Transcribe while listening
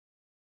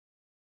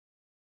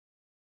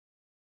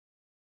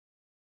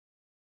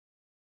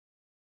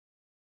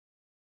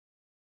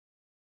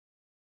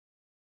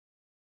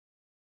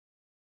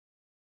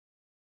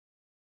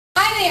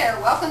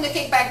Welcome to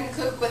Kickback and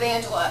Cook with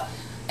Angela.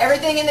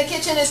 Everything in the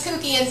kitchen is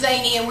kooky and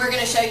zany, and we're going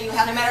to show you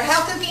how no matter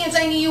how kooky and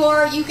zany you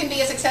are, you can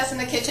be a success in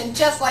the kitchen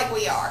just like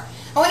we are.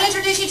 I want to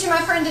introduce you to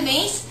my friend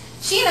Denise.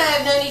 She and I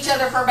have known each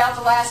other for about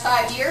the last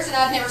 5 years, and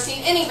I've never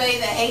seen anybody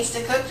that hates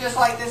to cook just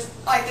like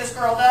this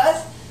girl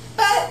does.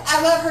 But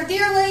I love her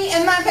dearly,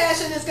 and my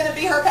passion is going to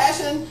be her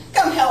passion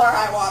come hell or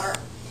high water.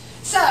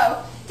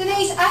 So,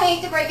 Denise, I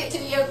hate to break it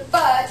to you,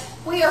 but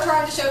we are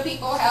trying to show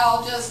people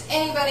how just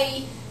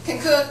anybody can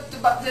cook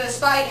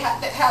despite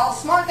how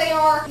smart they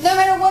are, no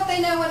matter what they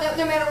know and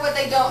no matter what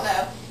they don't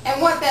know.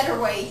 And what better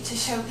way to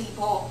show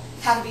people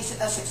how to be a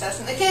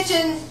success in the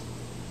kitchen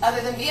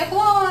other than be a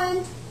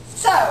blonde?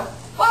 So,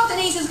 while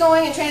Denise is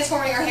going and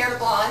transforming her hair to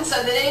blonde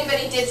so that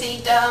anybody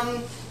ditzy,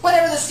 dumb,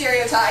 whatever the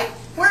stereotype,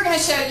 we're going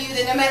to show you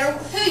that no matter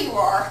who you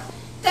are,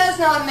 does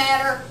not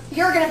matter,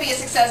 you're going to be a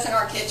success in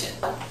our kitchen.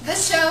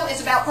 This show is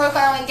about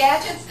profiling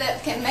gadgets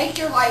that can make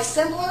your life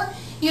simpler.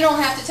 You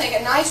don't have to take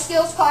a knife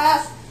skills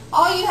class.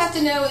 All you have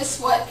to know is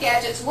what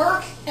gadgets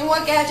work and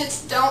what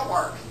gadgets don't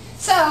work.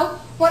 So,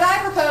 what I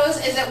propose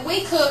is that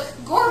we cook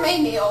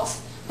gourmet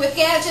meals with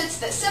gadgets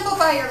that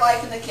simplify your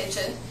life in the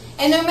kitchen.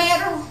 And no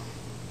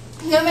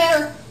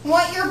matter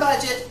what your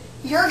budget,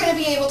 you're going to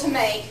be able to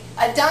make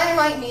a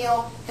dynamite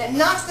meal that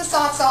knocks the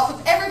socks off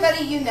of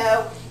everybody you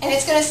know, and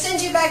it's going to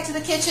send you back to the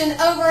kitchen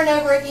over and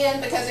over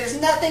again because there's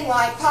nothing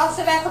like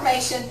positive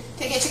affirmation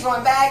to get you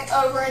going back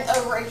over and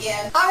over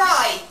again.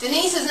 Alright,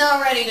 Denise is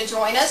now ready to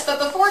join us, but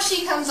before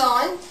she comes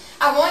on,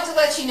 I want to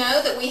let you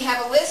know that we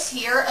have a list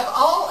here of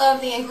all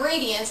of the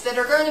ingredients that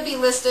are going to be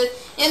listed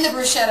in the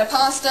bruschetta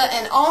pasta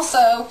and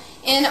also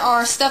in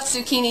our stuffed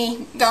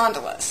zucchini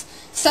gondolas.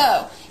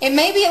 So, it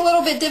may be a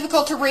little bit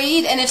difficult to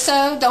read, and if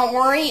so, don't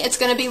worry, it's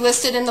going to be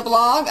listed in the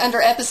blog under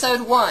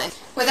episode 1.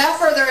 Without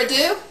further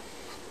ado,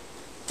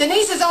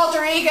 Denise's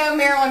alter ego,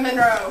 Marilyn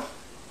Monroe.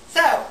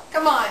 So,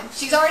 come on,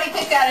 she's already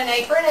picked out an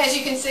apron. As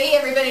you can see,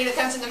 everybody that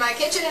comes into my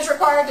kitchen is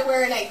required to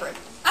wear an apron.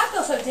 I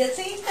feel so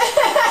ditzy.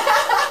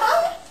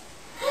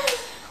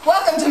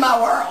 Welcome to my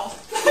world.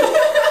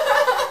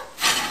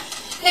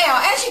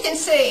 Now, as you can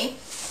see,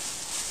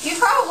 you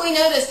probably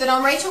noticed that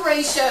on Rachel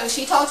Ray's show,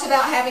 she talks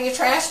about having a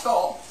trash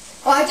bowl.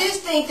 Well, I do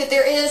think that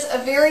there is a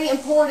very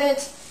important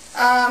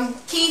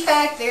key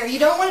fact there. You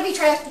don't want to be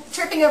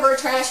tripping over a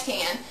trash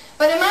can.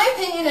 But in my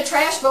opinion, a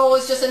trash bowl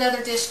is just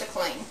another dish to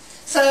clean.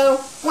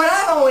 So what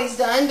I've always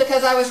done,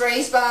 because I was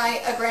raised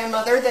by a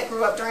grandmother that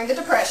grew up during the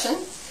Depression,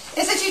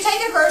 is that you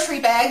take a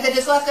grocery bag that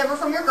is left over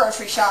from your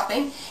grocery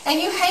shopping,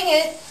 and you hang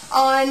it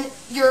on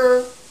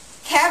your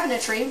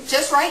cabinetry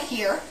just right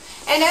here.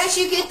 And as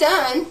you get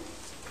done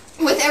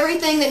with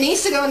everything that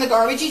needs to go in the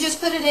garbage, you just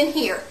put it in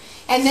here.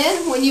 And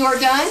then when you are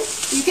done,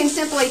 you can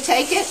simply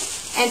take it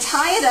and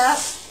tie it up,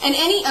 and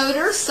any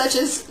odors such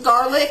as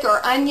garlic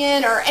or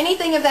onion or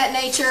anything of that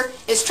nature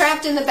is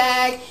trapped in the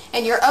bag,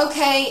 and you're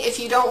okay if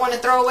you don't want to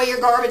throw away your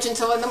garbage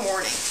until in the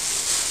morning.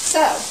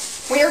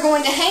 So, we are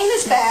going to hang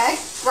this bag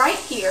right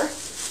here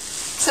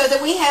so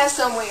that we have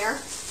somewhere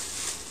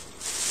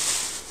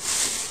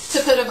to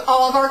put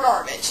all of our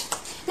garbage.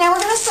 Now we're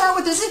going to start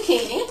with the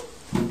zucchini.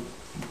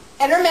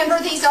 And remember,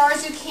 these are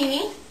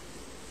zucchini,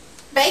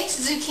 baked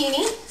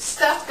zucchini,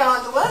 stuffed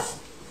gondolas.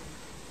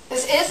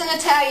 This is an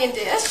Italian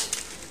dish.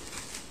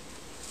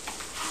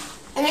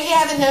 And if you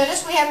haven't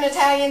noticed, we have an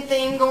Italian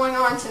theme going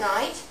on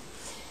tonight.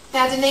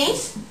 Now,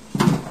 Denise,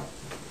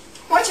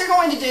 what you're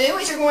going to do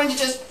is you're going to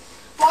just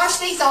wash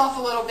these off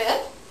a little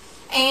bit,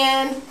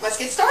 and let's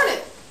get started.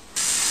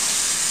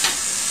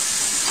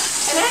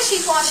 And as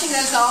she's washing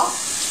those off,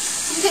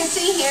 you can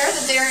see here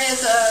that there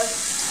is a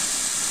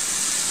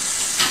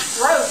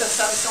growth of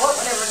some sort,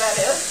 whatever that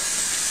is.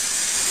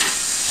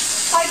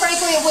 Quite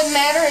frankly, it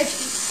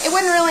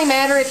wouldn't really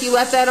matter if you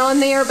left that on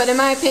there, but in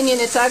my opinion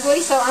it's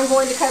ugly, so I'm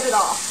going to cut it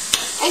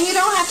off. And you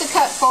don't have to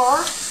cut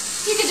far.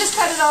 You can just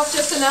cut it off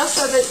just enough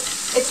so that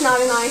it's not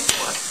an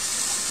eyesore.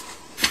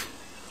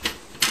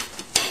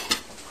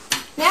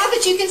 Now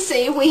that you can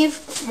see we've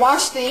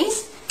washed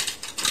these,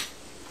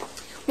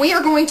 we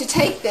are going to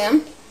take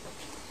them,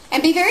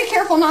 and be very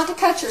careful not to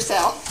cut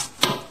yourself.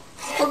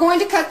 We're going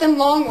to cut them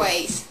long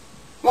ways.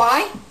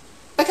 Why?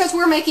 Because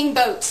we're making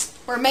boats.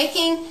 We're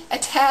making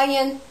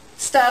Italian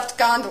stuffed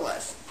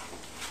gondolas.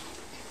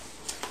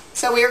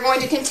 So we are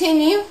going to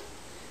continue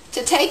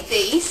to take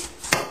these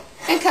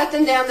and cut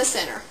them down the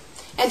center.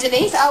 And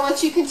Denise, I'll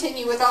let you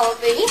continue with all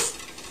of these.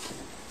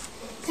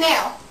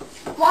 Now,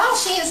 while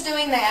she is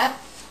doing that,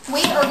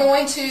 we are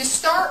going to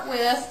start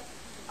with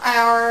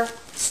our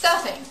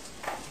stuffing.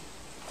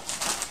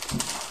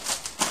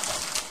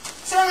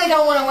 Certainly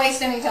don't want to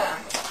waste any time.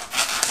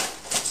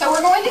 So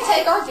we're going to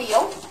take our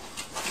veal,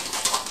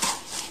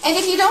 and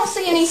if you don't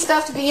see any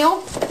stuffed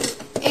veal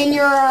in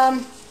your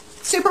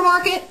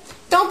supermarket,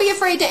 don't be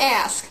afraid to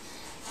ask.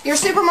 Your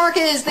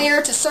supermarket is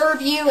there to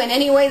serve you in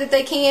any way that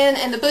they can,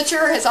 and the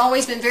butcher has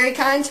always been very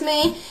kind to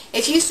me.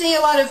 If you see a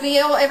lot of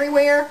veal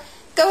everywhere,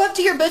 go up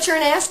to your butcher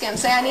and ask him.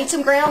 Say, I need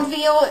some ground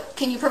veal,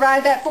 can you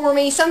provide that for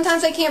me?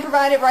 Sometimes they can't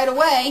provide it right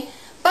away,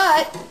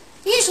 but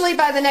Usually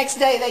by the next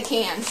day they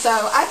can. So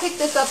I picked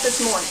this up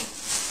this morning.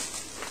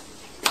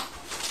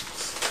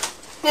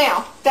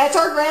 Now, that's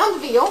our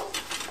ground veal.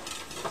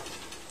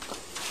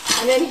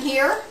 And then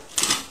here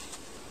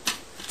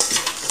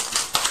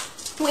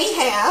we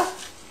have,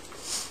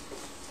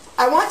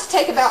 I want to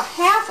take about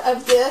half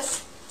of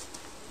this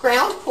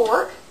ground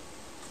pork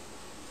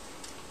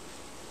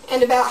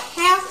and about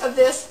half of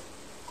this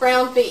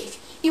ground beef.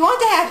 You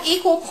want to have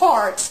equal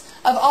parts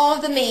of all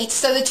of the meats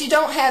so that you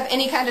don't have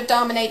any kind of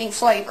dominating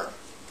flavor.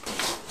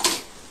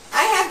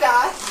 I have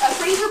got a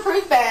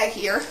freezer-proof bag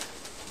here,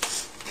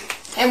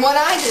 and what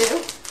I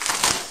do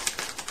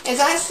is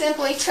I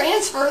simply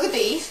transfer the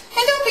beef,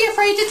 and don't be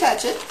afraid to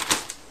touch it.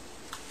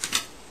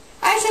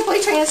 I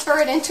simply transfer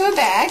it into a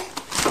bag.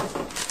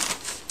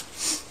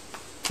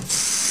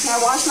 Now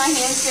wash my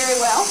hands very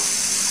well.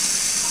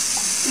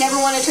 Never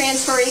want to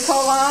transfer E.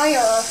 coli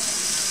or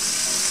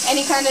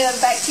any kind of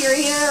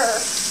bacteria or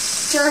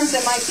germs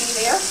that might be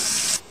there.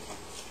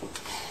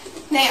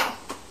 Now,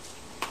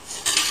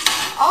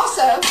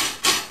 also,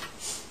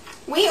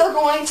 we are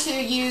going to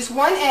use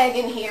 1 egg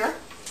in here.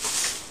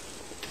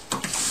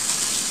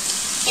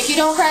 If you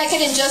don't crack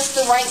it in just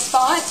the right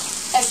spot,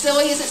 as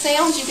silly as it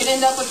sounds, you could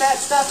end up with that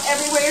stuff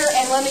everywhere,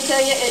 and let me tell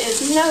you, it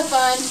is no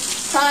fun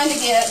trying to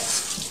get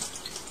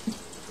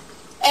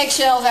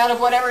eggshells out of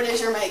whatever it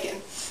is you're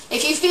making.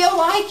 If you feel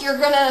like you're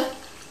gonna,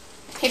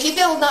 if you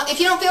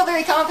don't feel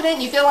very confident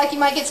and you feel like you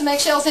might get some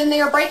eggshells in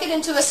there, break it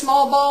into a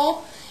small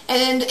bowl,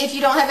 and if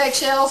you don't have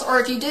eggshells, or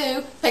if you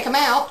do, pick them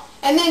out,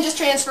 and then just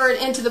transfer it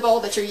into the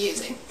bowl that you're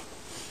using.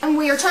 And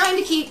we are trying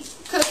to keep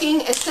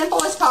cooking as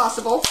simple as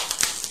possible,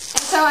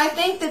 and so I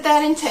think that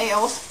that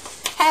entails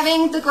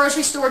having the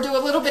grocery store do a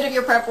little bit of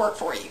your prep work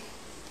for you.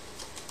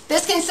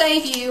 This can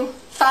save you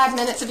 5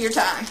 minutes of your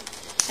time,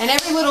 and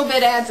every little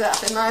bit adds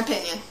up, in my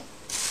opinion.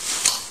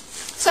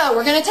 So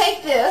we're going to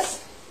take this,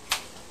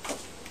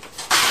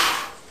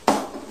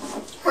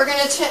 we're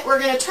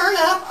going to turn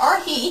up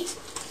our heat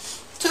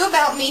to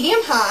about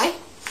medium-high.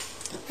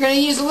 We're going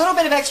to use a little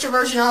bit of extra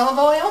virgin olive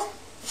oil.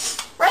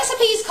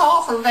 Recipes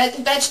call for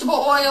vegetable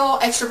oil,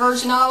 extra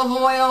virgin olive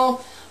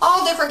oil,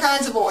 all different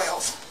kinds of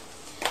oils.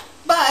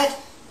 But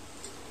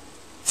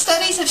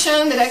studies have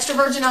shown that extra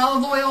virgin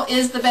olive oil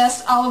is the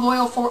best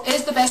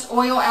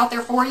oil out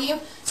there for you.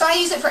 So I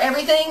use it for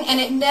everything, and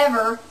it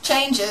never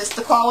changes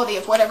the quality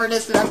of whatever it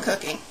is that I'm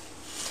cooking.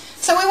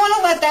 So we want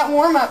to let that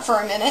warm up for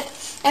a minute,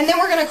 and then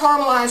we're going to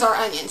caramelize our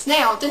onions.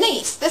 Now,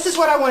 Denise, this is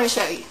what I want to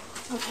show you.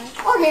 Okay.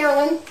 Or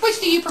Marilyn, which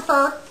do you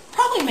prefer?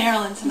 Probably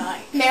Marilyn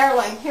tonight.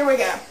 Marilyn, here we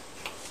go.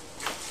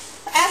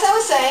 As I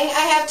was saying,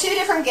 I have 2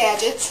 different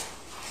gadgets.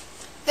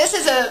 This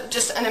is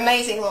just an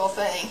amazing little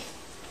thing.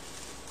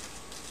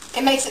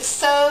 It makes it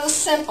so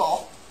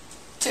simple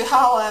to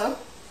hollow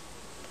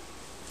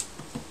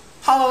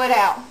it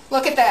out.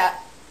 Look at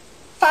that.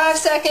 5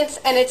 seconds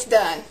and it's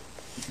done.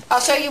 I'll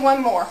show you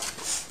one more.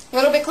 A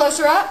little bit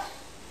closer up.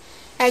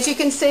 As you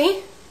can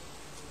see,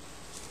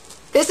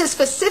 this is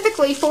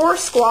specifically for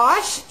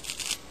squash,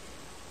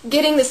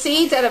 getting the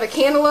seeds out of a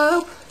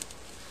cantaloupe,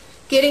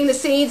 getting the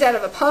seeds out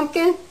of a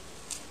pumpkin.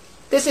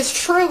 This is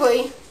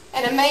truly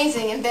an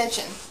amazing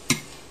invention.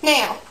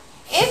 Now,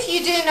 if you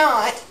do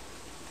not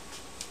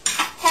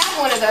have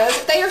one of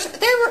those, they run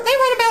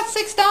about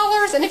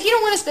 $6, and if you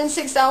don't want to spend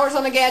 $6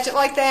 on a gadget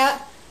like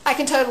that, I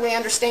can totally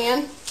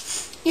understand.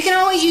 You can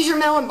always use your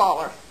melon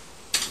baller.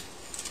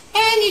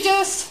 And you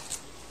just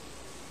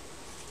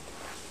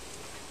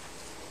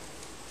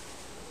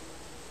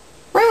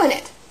ruin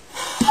it.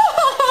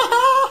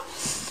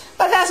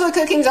 But that's what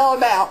cooking's all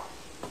about.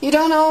 You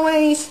don't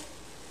always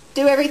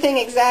do everything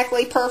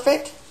exactly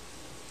perfect.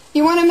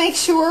 You want to make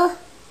sure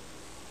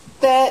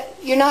that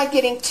you're not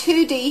getting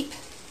too deep.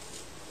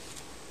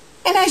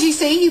 And as you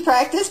see, you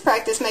practice.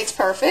 Practice makes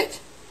perfect.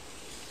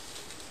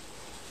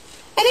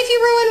 And if you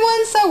ruin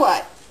one, so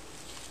what?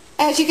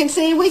 As you can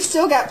see, we've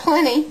still got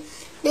plenty.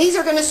 These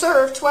are going to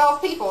serve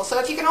 12 people. So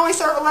if you can only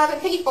serve 11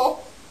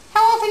 people,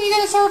 how often are you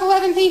going to serve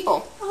 11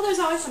 people? Oh, there's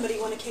always somebody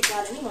you want to kick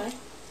out anyway.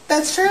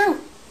 That's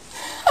true.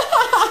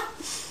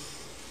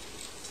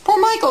 Poor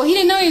Michael, he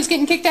didn't know he was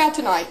getting kicked out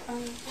tonight.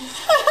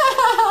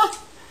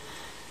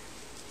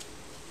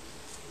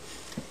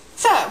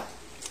 So,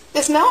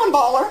 this melon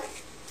baller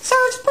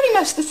serves pretty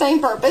much the same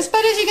purpose,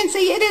 but as you can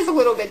see, it is a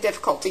little bit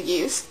difficult to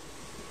use.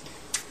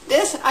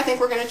 This, I think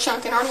we're going to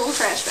chunk in our little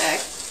trash bag.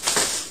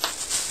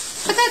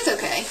 But that's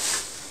okay.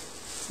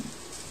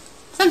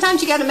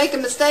 Sometimes you got to make a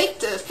mistake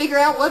to figure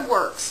out what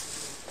works.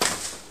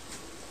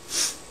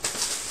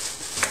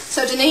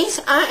 So Denise,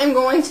 I am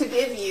going to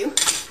give you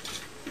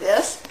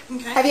this.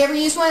 Okay. Have you ever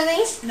used one of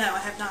these? No, I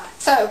have not.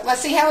 So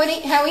let's see how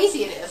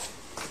easy it is.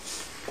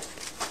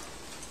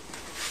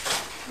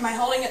 Am I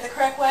holding it the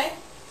correct way?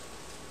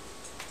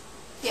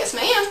 Yes,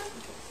 ma'am.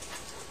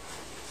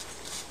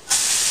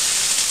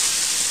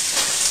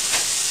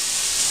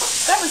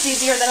 That was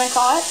easier than I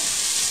thought.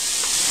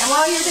 And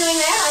while you're doing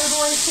that, I'm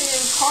going to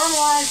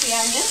caramelize the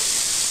onion.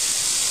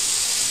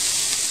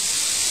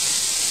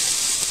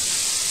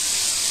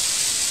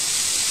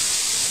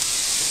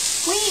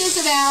 We used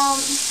about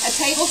a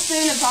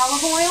tablespoon of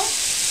olive oil.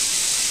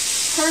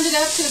 Turned it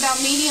up to about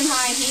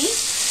medium-high heat.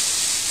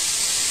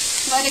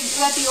 Let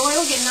the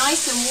oil get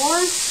nice and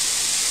warm.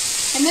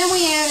 And then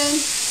we add in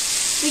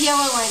the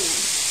yellow onion.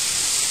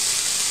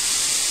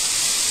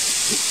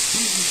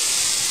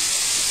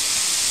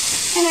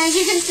 And as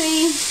you can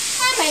see,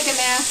 I make a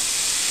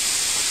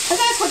mess. But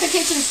that's what the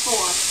kitchen's for.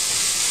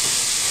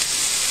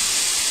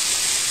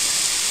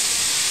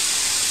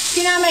 If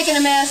you're not making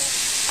a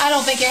mess, I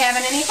don't think you're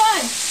having any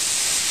fun.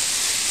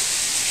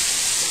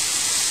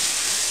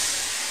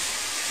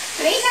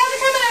 Denise, how's it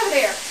coming over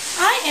there?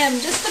 I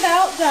am just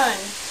about done.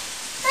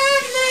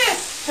 Look at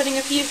this. Putting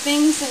a few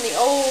things in the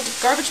old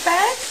garbage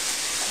bag.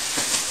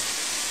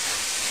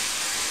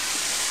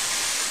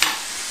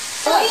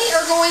 We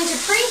are going to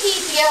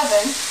preheat the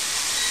oven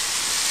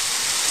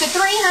to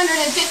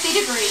 350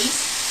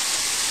 degrees.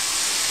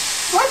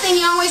 One thing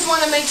you always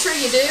want to make sure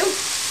you do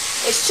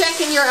is check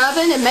in your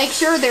oven and make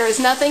sure there is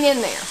nothing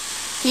in there.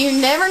 You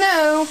never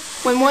know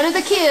when one of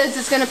the kids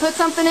is going to put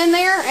something in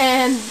there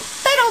and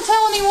they don't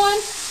tell anyone.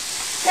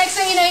 Next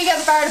thing you know, you got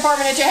the fire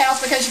department at your house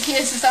because your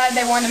kids decided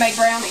they wanted to make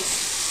brownies.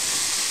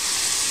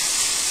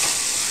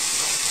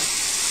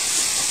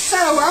 So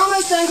we're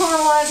almost done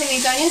caramelizing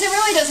these onions. It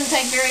really doesn't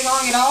take very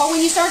long at all. When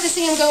you start to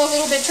see them go a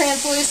little bit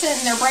translucent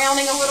and they're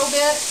browning a little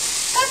bit,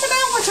 that's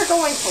about what you're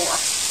going for.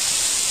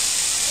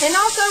 And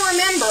also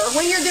remember,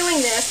 when you're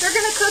doing this, they're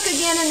going to cook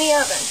again in the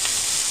oven.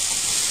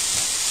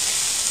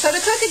 So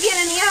to cook again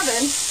in the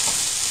oven,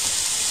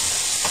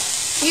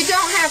 you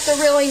don't have to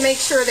really make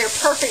sure they're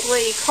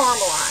perfectly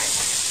caramelized.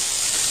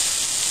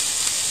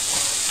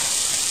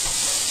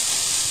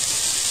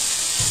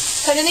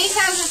 So Denise,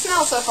 how does it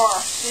smell so far?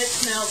 It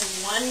smells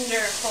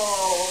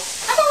wonderful.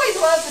 I've always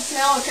loved the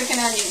smell of cooking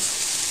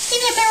onions.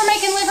 Even if they were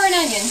making liver and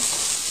onions,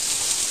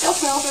 still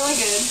smells really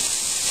good.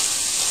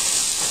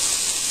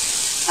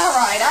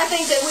 Alright, I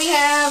think that we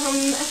have them,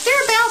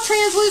 they're about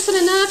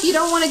translucent enough. You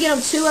don't want to get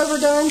them too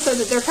overdone so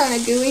that they're kind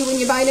of gooey when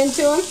you bite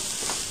into them.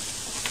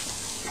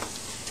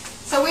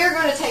 So we're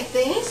going to take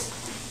these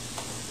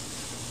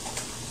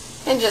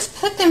and just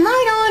put them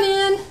right on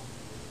in.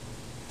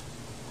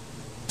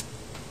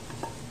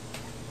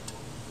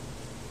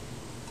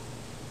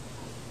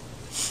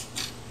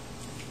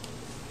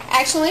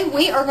 Actually,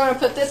 we are going to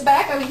put this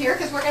back over here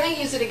because we're going to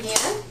use it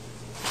again.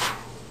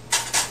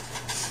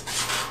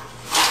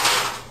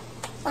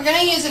 We're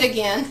going to use it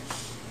again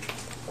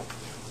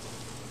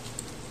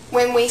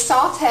when we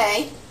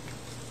saute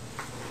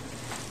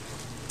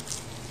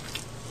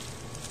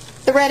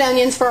the red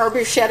onions for our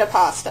bruschetta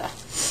pasta.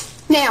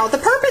 Now, the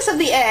purpose of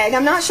the egg,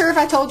 I'm not sure if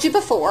I told you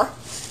before,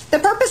 the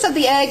purpose of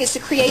the egg is to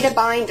create a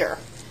binder.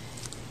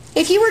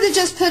 If you were to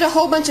just put a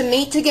whole bunch of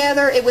meat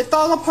together, it would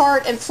fall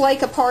apart and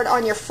flake apart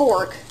on your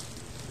fork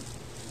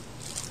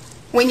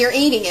when you're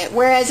eating it.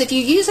 Whereas if you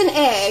use an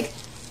egg,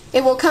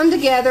 it will come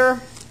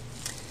together,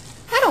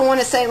 I don't want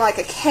to say like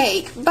a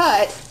cake,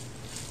 but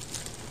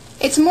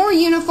it's more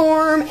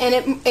uniform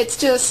and it's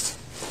just,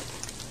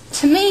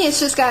 to me, it's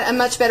just got a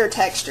much better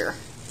texture.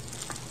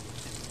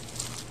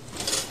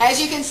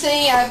 As you can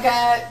see, I've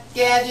got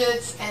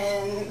gadgets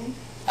and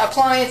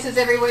appliances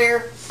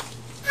everywhere.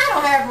 I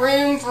don't have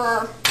room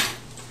for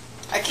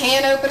a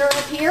can opener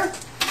up here.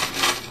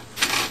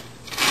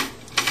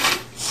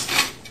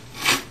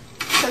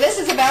 So this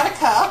is about a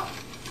cup.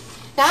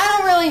 Now I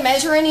don't really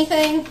measure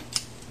anything,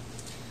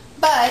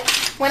 but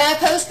when I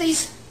post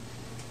these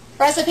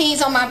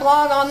recipes on my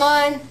blog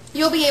online,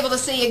 you'll be able to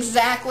see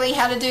exactly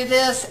how to do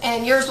this,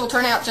 and yours will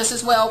turn out just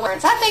as well. I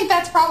think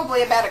that's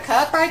probably about a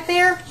cup right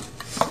there.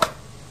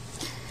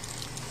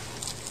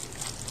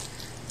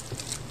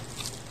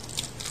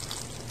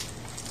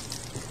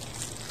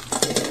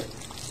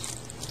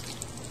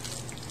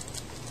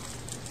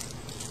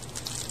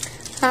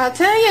 I'll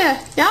tell you,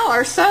 y'all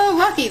are so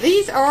lucky.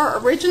 These are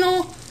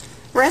original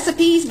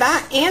recipes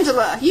by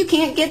Angela. You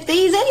can't get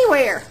these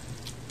anywhere.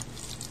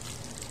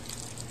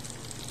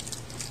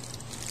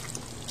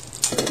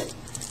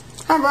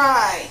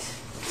 Alright.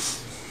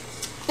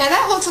 Now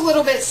that looks a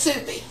little bit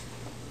soupy.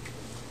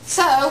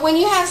 So when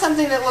you have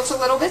something that looks a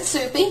little bit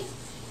soupy,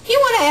 you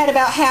want to add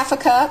about half a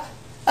cup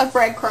of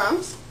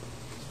breadcrumbs.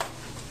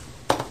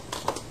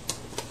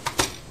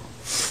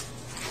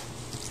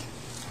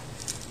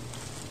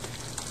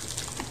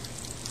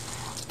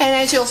 And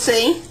as you'll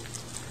see,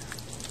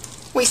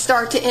 we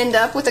start to end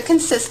up with a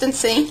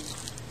consistency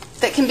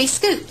that can be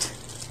scooped.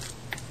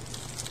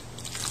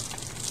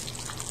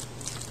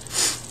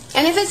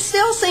 And if it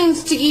still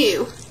seems to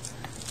you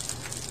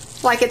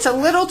like it's a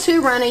little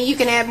too runny, you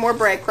can add more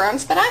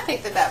breadcrumbs, but I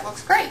think that that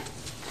looks great.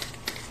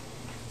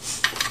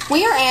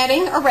 We are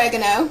adding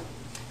oregano.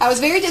 I was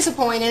very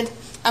disappointed.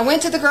 I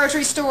went to the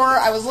grocery store.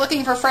 I was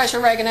looking for fresh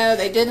oregano.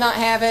 They did not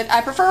have it.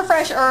 I prefer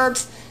fresh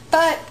herbs,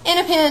 but in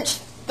a pinch,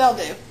 they'll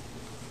do.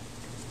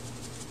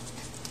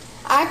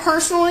 I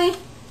personally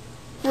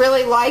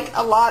really like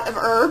a lot of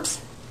herbs,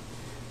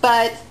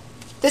 but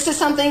this is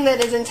something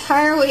that is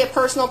entirely a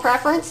personal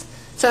preference.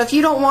 So if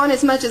you don't want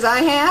as much as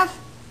I have,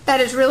 that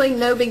is really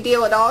no big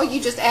deal at all.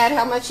 You just add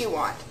how much you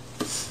want.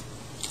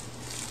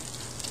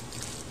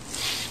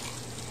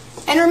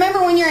 And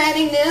remember, when you're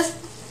adding this,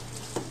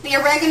 the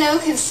oregano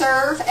can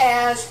serve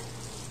as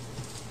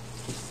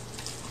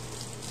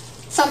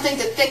something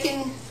to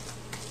thicken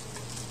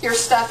your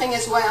stuffing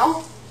as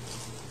well.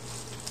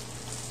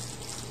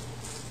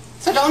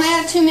 So don't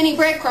add too many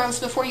breadcrumbs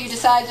before you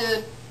decide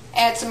to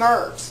add some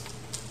herbs.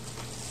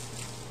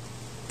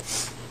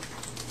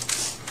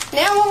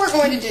 Now what we're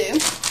going to do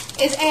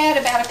is add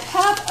about a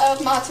cup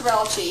of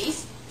mozzarella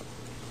cheese.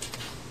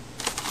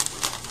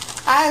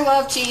 I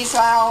love cheese, so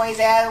I always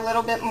add a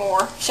little bit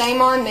more.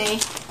 Shame on me.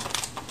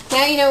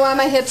 Now you know why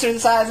my hips are the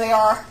size they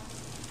are.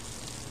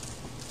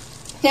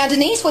 Now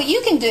Denise, what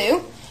you can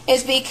do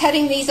is be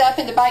cutting these up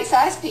into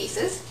bite-sized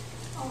pieces.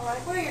 Alright,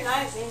 where are your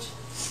knives, Ange?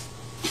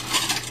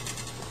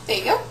 There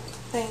you go.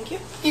 Thank you.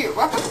 You're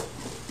welcome.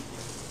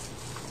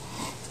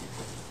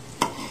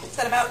 Is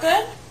that about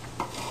good?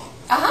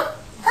 Uh-huh.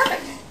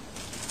 Perfect.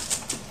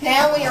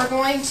 Now we are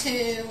going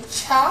to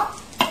chop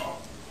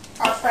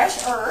our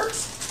fresh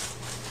herbs.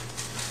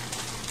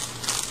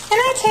 And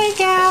I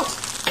take out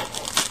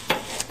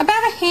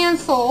about a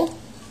handful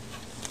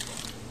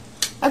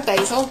of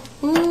basil.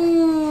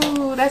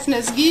 Ooh, that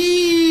smells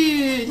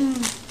good. Let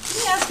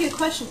me ask you a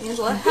question,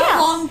 Angela.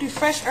 How long do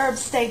fresh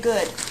herbs stay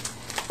good?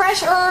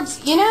 Fresh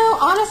herbs, you know,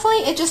 honestly,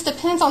 it just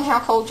depends on how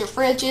cold your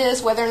fridge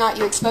is, whether or not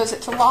you expose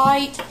it to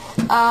light.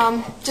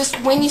 Just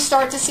when you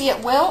start to see it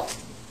wilt,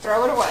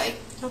 throw it away.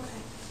 Okay.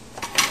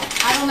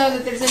 I don't know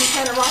that there's any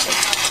kind of rocket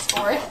science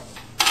for it.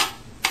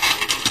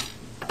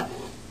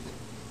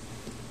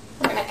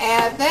 We're going to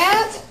add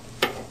that.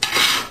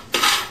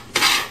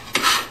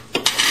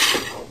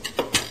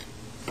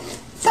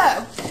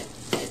 So,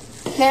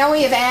 now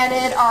we have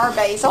added our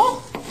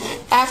basil.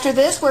 After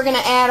this, we're going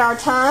to add our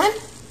thyme.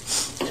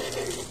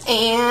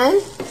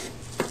 And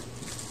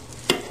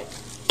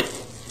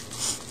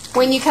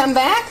when you come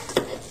back,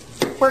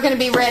 we're going to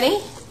be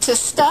ready to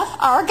stuff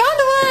our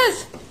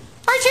gondolas.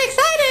 Aren't you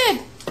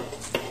excited?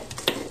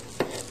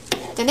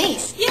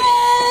 Denise. Yay!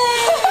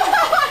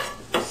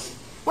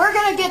 We're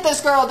going to get this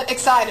girl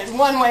excited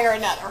one way or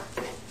another.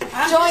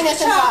 Join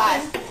us in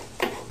 5.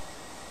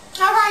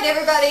 All right,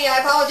 everybody. I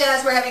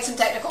apologize. We're having some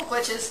technical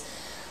glitches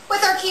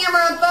with our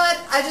camera, but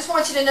I just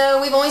want you to know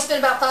we've only spent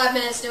about 5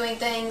 minutes doing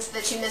things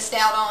that you missed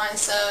out on,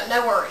 so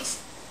no worries.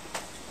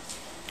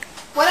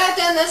 What I've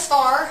done this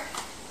far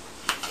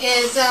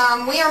is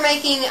we are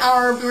making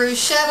our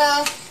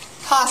bruschetta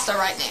pasta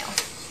right now.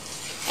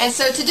 And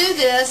so to do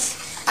this,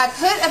 I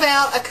put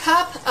about a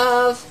cup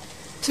of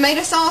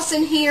tomato sauce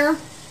in here.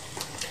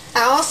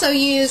 I also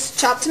use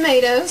chopped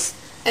tomatoes,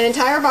 an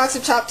entire box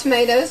of chopped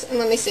tomatoes, and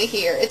let me see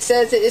here. It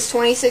says it is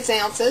 26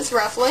 ounces,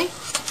 roughly.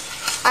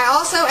 I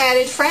also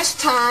added fresh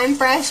thyme,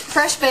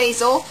 fresh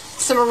basil,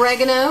 some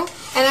oregano,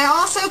 and I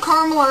also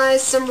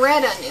caramelized some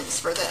red onions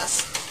for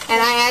this. And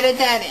I added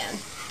that in.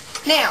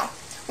 Now,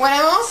 what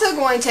I'm also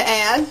going to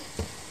add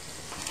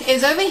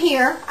is over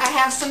here, I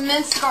have some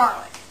minced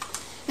garlic.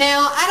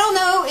 Now, I don't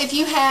know if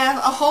you have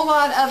a whole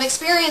lot of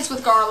experience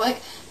with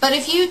garlic, but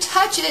if you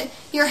touch it,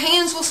 your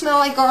hands will smell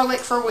like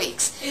garlic for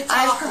weeks. It's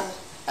awful.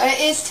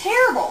 It's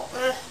terrible.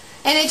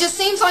 And it just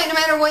seems like no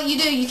matter what you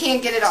do, you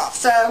can't get it off.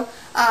 So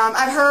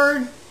I've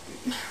heard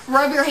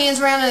rub your hands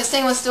around in a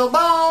stainless steel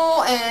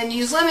bowl and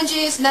use lemon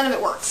juice. None of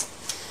it works.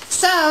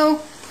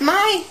 So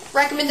my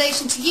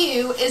recommendation to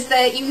you is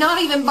that you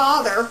not even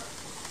bother.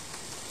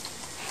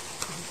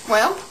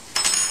 Well,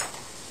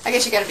 I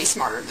guess you got to be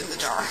smarter than the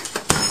jar.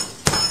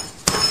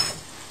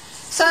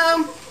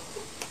 So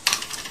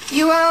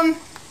you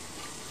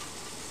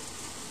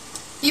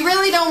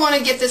really don't want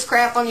to get this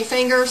crap on your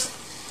fingers,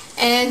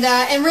 and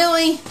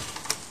really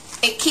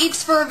it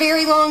keeps for a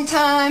very long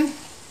time,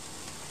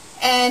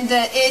 and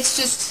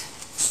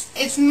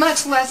it's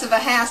much less of a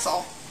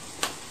hassle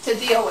to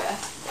deal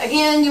with.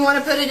 Again, you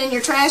want to put it in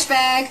your trash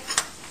bag.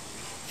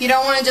 You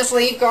don't want to just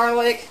leave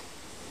garlic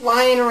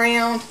lying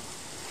around.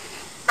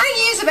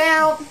 I use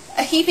about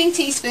a heaping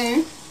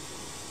teaspoon,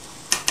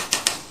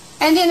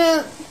 and in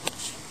a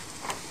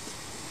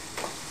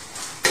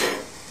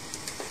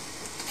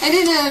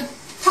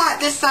pot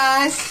this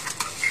size.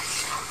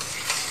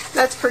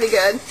 That's pretty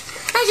good.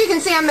 As you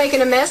can see, I'm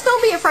making a mess.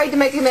 Don't be afraid to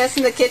make a mess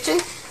in the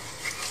kitchen.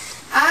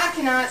 I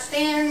cannot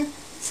stand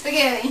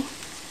spaghetti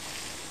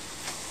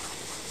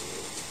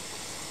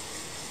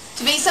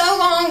to be so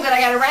long that I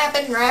got to wrap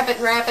it and wrap it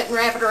and wrap it and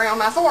wrap it around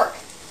my fork.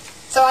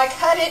 So I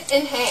cut it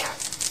in half.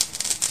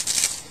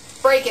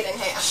 Break it in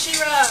half.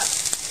 Shira.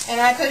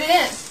 And I put it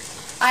in.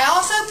 I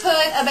also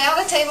put about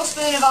a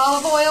tablespoon of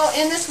olive oil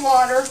in this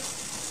water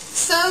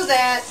so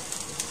that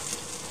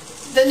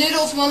the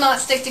noodles will not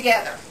stick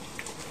together.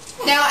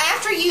 Now,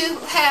 after you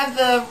have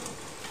the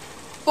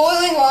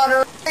boiling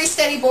water, very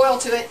steady boil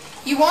to it,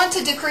 you want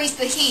to decrease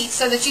the heat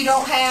so that you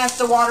don't have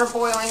the water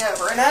boiling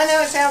over. And I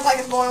know it sounds like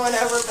it's boiling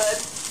over, but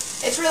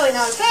it's really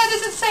not as bad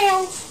as it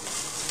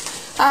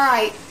sounds.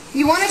 Alright,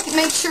 you want to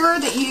make sure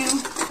that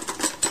you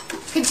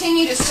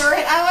continue to stir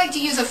it. I like to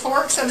use a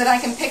fork so that I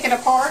can pick it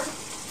apart.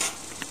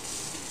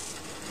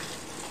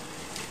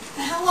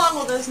 How long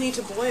will those need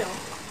to boil?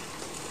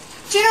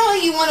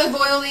 Generally, you want to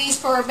boil these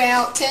for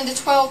about 10 to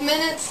 12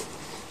 minutes,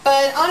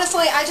 but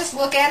honestly, I just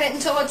look at it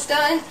until it's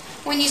done.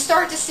 When you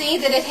start to see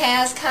that it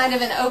has kind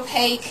of an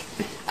opaque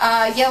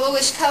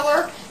yellowish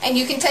color, and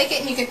you can take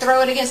it and you can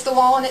throw it against the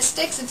wall and it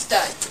sticks, it's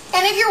done.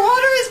 And if your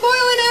water is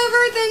boiling over,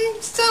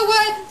 then so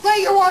what? Let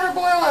your water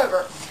boil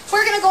over.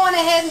 We're going to go on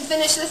ahead and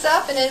finish this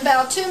up, and in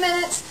about 2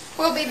 minutes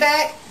we'll be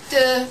back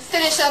to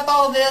finish up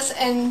all this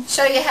and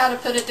show you how to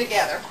put it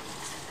together.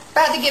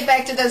 About to get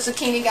back to those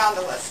zucchini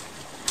gondolas.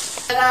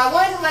 And I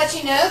wanted to let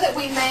you know that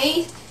we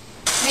made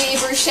the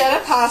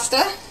bruschetta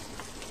pasta,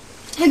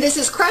 and this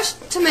is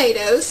crushed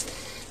tomatoes,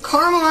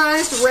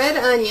 caramelized red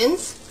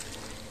onions.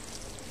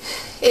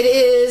 It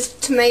is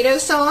tomato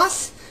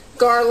sauce,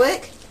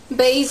 garlic,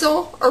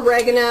 basil,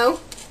 oregano,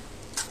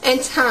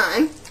 and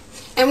thyme.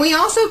 And we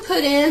also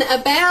put in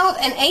about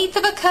 1/8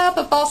 of a cup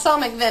of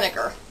balsamic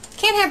vinegar.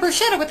 Can't have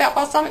bruschetta without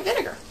balsamic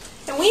vinegar.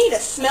 And we need a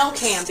smell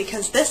can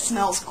because this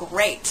smells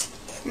great.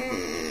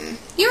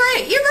 You're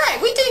right.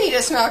 We do need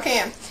a smell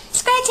can.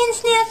 Scratch and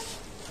sniff.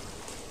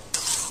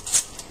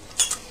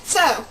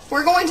 So,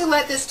 we're going to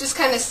let this just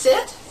kind of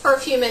sit for a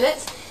few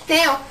minutes.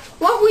 Now,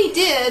 what we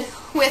did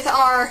with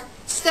our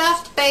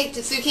stuffed baked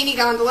zucchini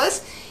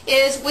gondolas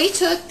is we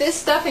took this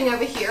stuffing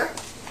over here.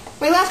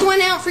 We left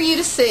one out for you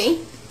to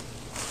see.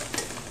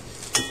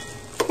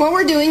 What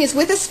we're doing is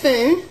with a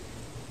spoon,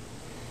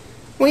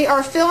 we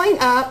are filling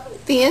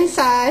up the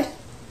inside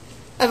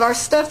of our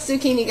stuffed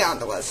zucchini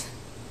gondolas.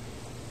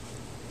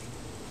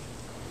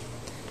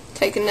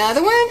 Take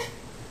another one.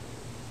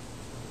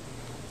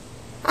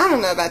 I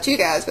don't know about you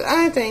guys, but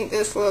I think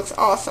this looks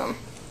awesome.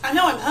 I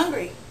know, I'm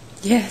hungry.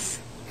 Yes.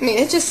 I mean,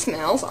 it just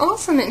smells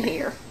awesome in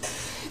here.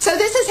 So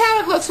this is how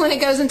it looks when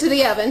it goes into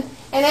the oven.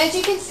 And as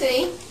you can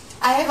see,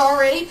 I have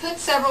already put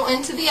several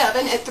into the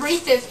oven at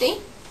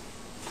 350.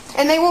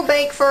 And they will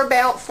bake for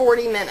about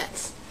 40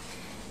 minutes.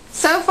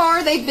 So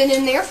far, they've been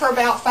in there for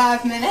about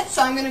 5 minutes.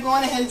 So I'm going to go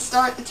on ahead and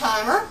start the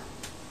timer.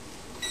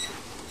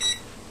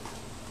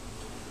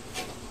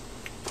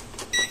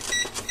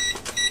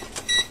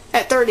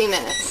 At 30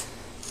 minutes.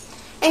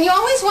 And you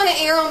always want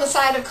to err on the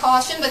side of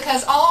caution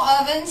because all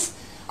ovens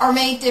are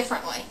made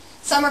differently.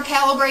 Some are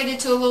calibrated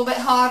to a little bit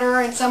hotter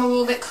and some a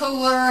little bit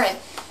cooler. And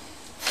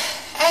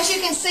as you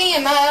can see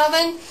in my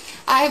oven,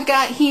 I've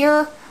got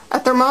here a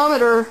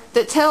thermometer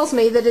that tells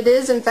me that it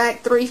is in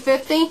fact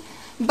 350.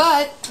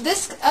 But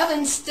this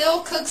oven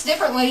still cooks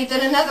differently than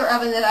another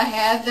oven that I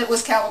had that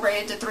was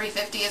calibrated to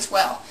 350 as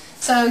well.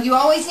 So you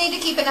always need to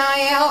keep an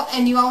eye out,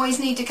 and you always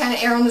need to kind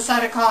of err on the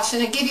side of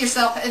caution and give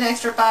yourself an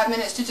extra 5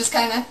 minutes to just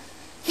kind of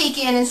peek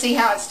in and see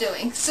how it's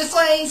doing.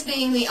 Souffles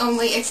being the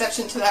only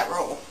exception to that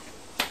rule.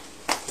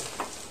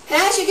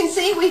 Now as you can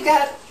see, we've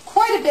got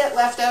quite a bit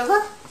left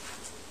over.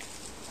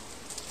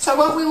 So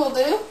what we will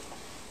do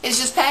is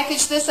just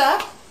package this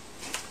up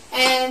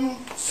and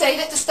save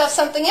it to stuff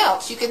something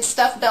else. You can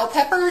stuff bell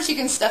peppers, you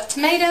can stuff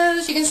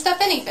tomatoes, you can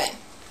stuff anything.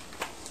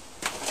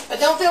 But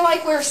don't feel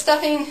like we're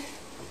stuffing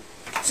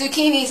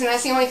zucchinis and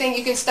that's the only thing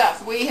you can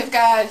stuff. We could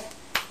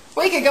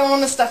go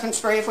on the stuffing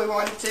spree if we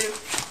wanted to.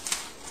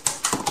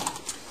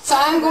 So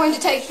I'm going to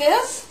take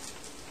this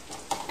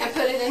and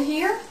put it in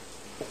here.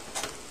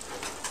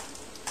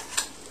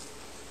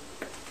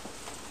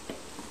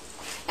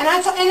 And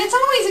it's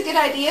always a good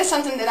idea,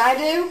 something that I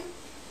do.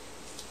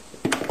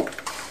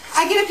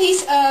 I get a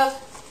piece of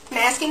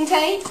masking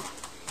tape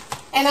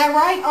and I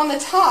write on the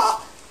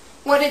top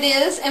what it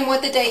is and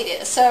what the date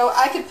is. So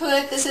I could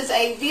put, this is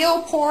a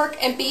veal, pork,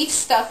 and beef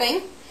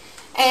stuffing,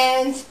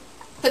 and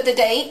put the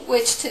date,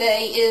 which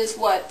today is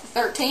what, the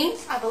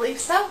 13th? I believe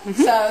so.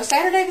 So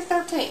Saturday the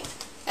 13th.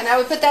 And I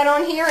would put that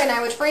on here and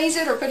I would freeze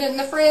it or put it in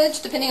the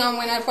fridge depending on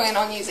when I plan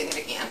on using it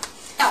again.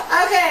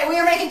 Okay, we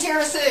are making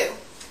tiramisu.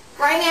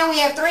 Right now we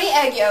have 3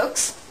 egg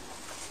yolks.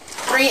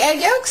 3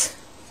 egg yolks,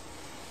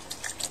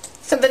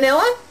 some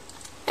vanilla,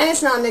 and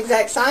it's not an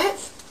exact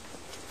science.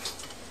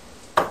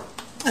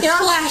 A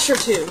splash or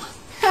two.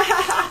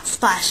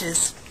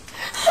 Splashes.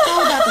 It's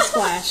all about the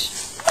splash.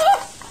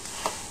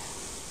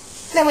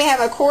 Then we have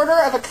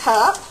 1/4 of a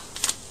cup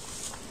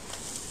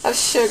of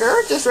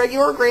sugar, just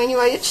regular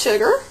granulated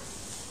sugar.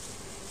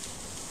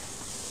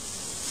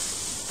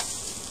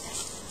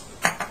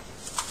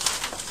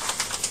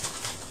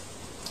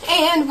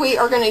 And we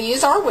are going to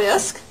use our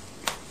whisk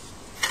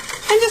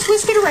and just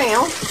whisk it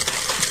around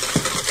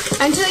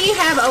until you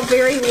have a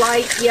very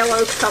light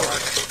yellow color.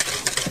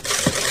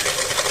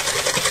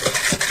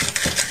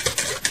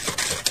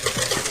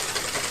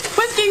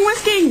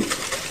 Whisking!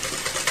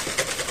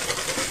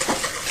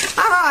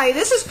 Alright,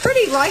 this is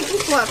pretty light and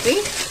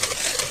fluffy.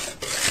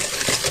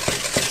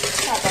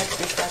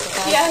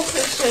 Yes,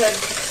 it should.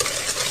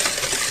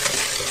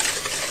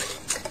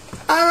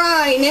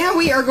 Alright, now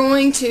we are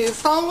going to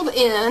fold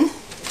in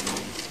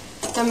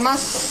the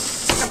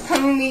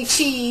mascarpone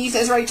cheese,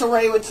 as Rachel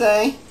Ray would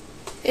say.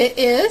 It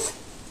is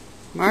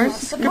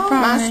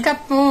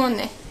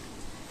mascarpone.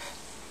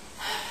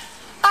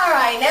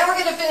 Alright, now we're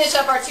going to finish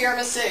up our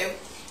tiramisu.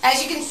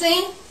 As you can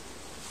see,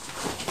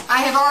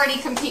 I have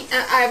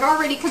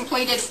already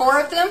completed 4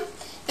 of them.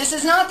 This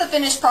is not the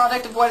finished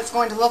product of what it's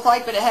going to look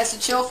like, but it has to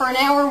chill for an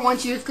hour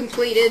once you've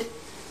completed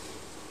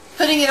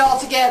putting it all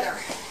together.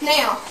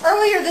 Now,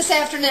 earlier this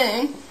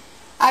afternoon,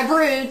 I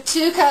brewed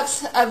 2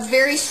 cups of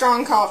very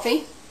strong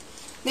coffee.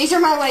 These are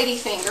my lady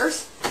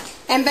fingers.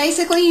 And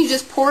basically you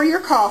just pour your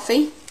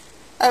coffee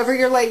over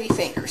your lady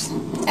fingers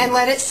and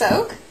let it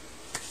soak.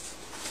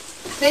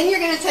 Then you're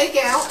going to take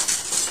out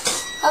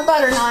a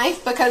butter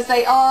knife because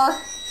they are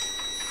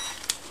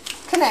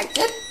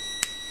connected.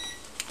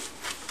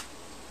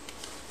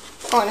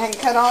 Go ahead and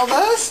cut all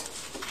those.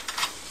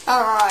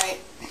 Alright.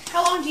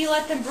 How long do you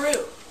let them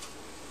brew?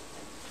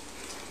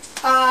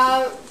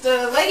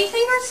 The lady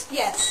fingers?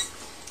 Yes.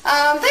 They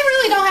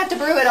really don't have to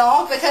brew at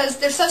all because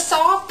they're so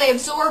soft they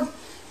absorb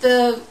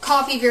the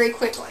coffee very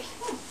quickly.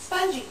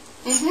 Spongy.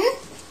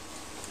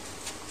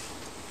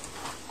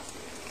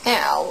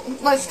 Now,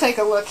 let's take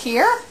a look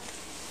here.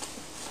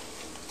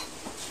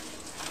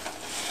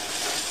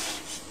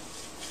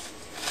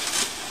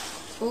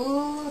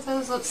 Ooh,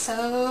 those look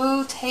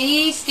so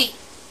tasty.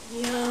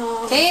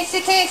 Yum.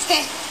 Tasty,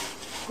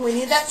 tasty. We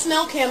need that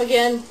smell cam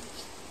again.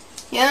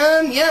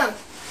 Yum, yum.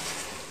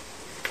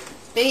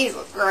 These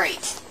look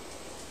great.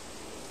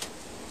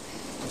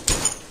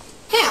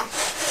 Now,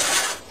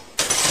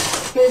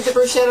 move the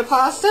bruschetta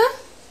pasta.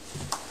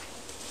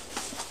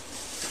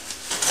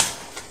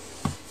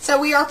 So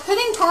we are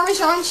putting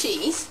Parmesan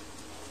cheese.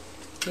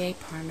 Yay,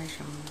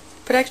 Parmesan.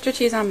 Put extra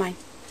cheese on mine.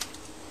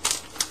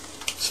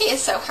 She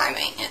is so high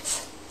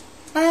maintenance.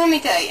 Let me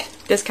tell you.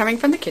 This coming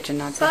from the kitchen,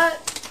 Nazi.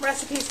 But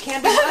recipes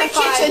can be The modified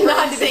kitchen for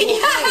Nazi. individual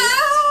tastes.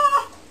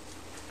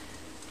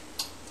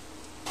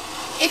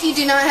 If you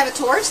do not have a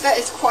torch, that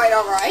is quite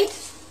alright.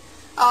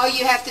 All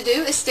you have to do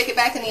is stick it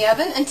back in the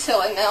oven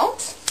until it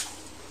melts,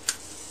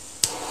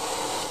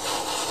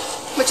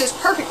 which is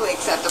perfectly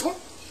acceptable.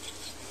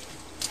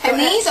 And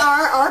these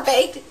are our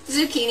baked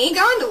zucchini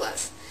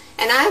gondolas.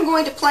 And I'm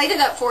going to plate it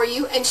up for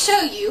you and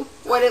show you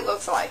what it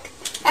looks like.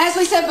 As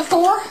we said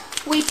before,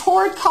 we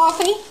poured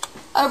coffee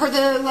over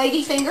the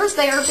lady fingers.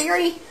 They are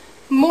very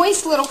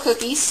moist little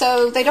cookies,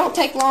 so they don't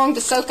take long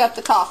to soak up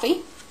the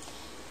coffee.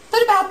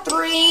 Put about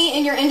 3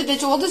 in your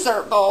individual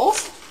dessert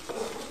bowls.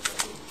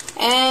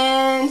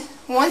 And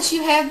once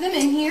you have them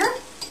in here,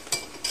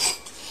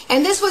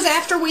 and this was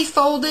after we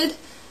folded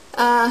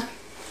the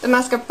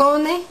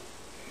mascarpone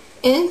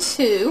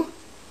into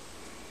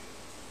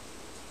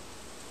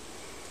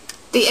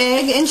the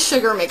egg and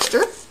sugar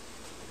mixture.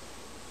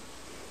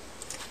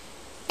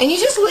 And you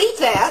just leave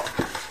that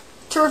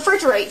to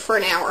refrigerate for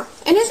an hour.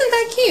 And isn't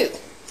that cute?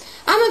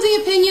 I'm of the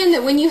opinion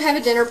that when you have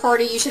a dinner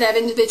party, you should have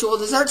individual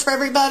desserts for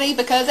everybody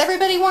because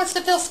everybody wants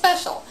to feel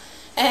special.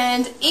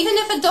 And even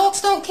if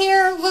adults don't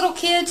care, little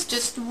kids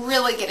just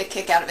really get a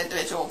kick out of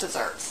individual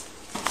desserts.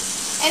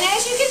 And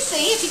as you can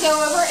see, if you go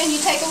over and you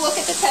take a look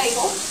at the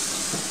table,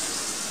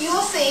 you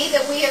will see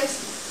that we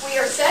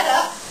are set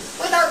up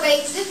with our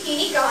baked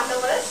zucchini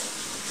gondolas.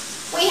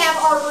 We have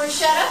our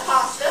bruschetta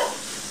pasta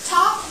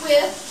topped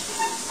with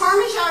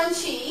Parmesan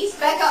cheese.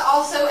 Becca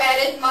also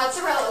added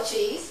mozzarella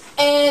cheese.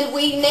 And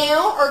we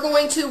now are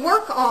going to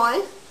work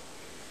on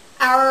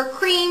our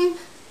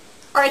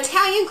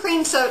Italian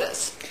cream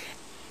sodas.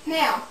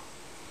 Now,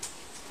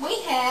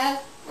 we have,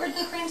 where's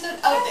the cream soda?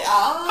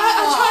 Oh,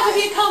 I'm trying to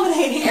be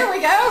accommodating. here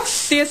we go.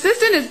 The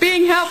assistant is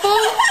being helpful.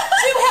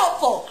 Too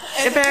helpful.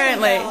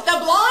 Apparently. The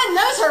blonde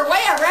knows her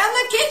way around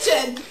the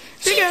kitchen.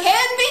 She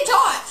can be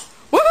taught.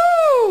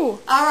 Woohoo!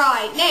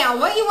 Alright, now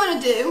what you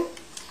want to do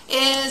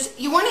is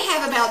you want to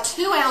have about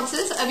 2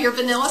 ounces of your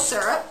vanilla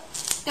syrup.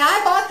 Now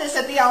I bought this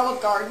at the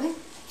Olive Garden.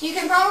 You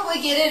can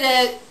probably get it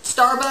at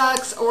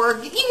Starbucks or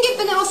you can get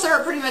vanilla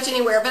syrup pretty much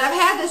anywhere, but I've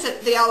had this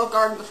at the Olive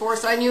Garden before,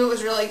 so I knew it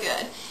was really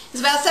good. It's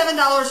about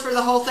 $7 for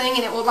the whole thing,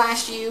 and it will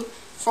last you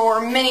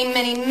for many,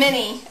 many,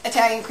 many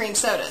Italian cream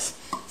sodas.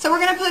 So we're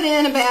going to put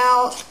in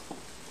about,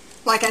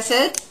 like I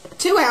said,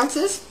 2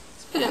 ounces.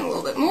 Let's put in a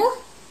little bit more.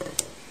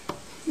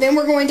 Then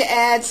we're going to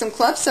add some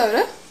club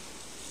soda.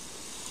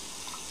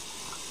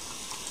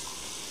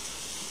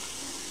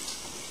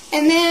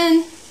 And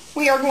then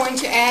we are going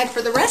to add,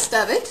 for the rest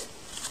of it,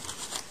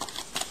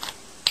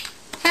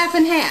 half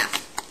and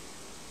half.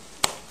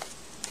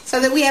 So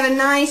that we have a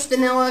nice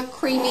vanilla,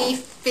 creamy,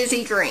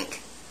 fizzy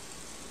drink.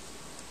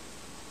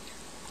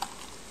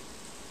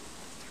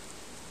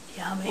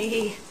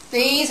 Yummy.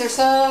 These are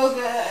so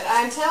good.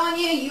 I'm telling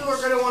you, you are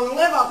going to want to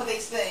live off of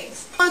these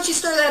things. Why don't you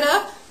stir that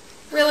up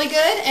really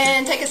good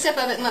and take a sip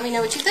of it and let me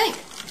know what you think.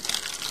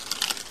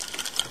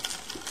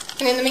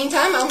 And in the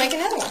meantime, I'll make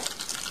another one.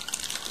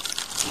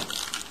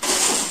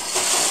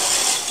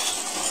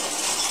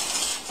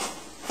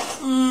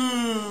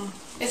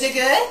 Is it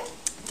good?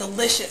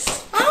 Delicious.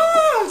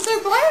 Oh, I'm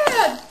so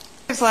glad.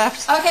 What's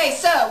left? Okay,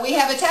 so we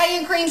have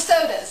Italian cream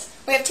sodas.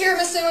 We have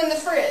tiramisu in the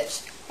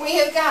fridge. We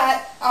have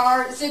got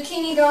our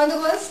zucchini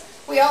gondolas.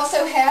 We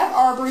also have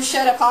our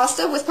bruschetta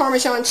pasta with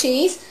Parmesan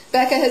cheese.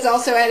 Becca has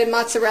also added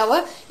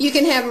mozzarella. You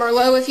can have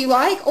Merlot if you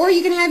like, or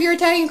you can have your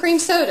Italian cream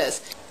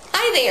sodas.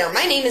 Hi there,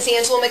 my name is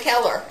Angela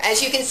McKellar.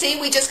 As you can see,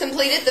 we just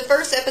completed the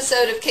first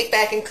episode of Kick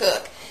Back and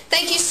Cook.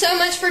 Thank you so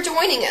much for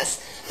joining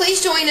us.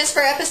 Please join us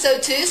for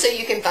episode 2 so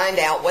you can find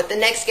out what the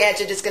next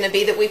gadget is going to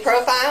be that we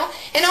profile,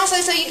 and also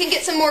so you can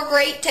get some more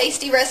great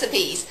tasty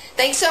recipes.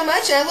 Thanks so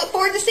much, and I look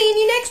forward to seeing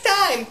you next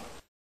time.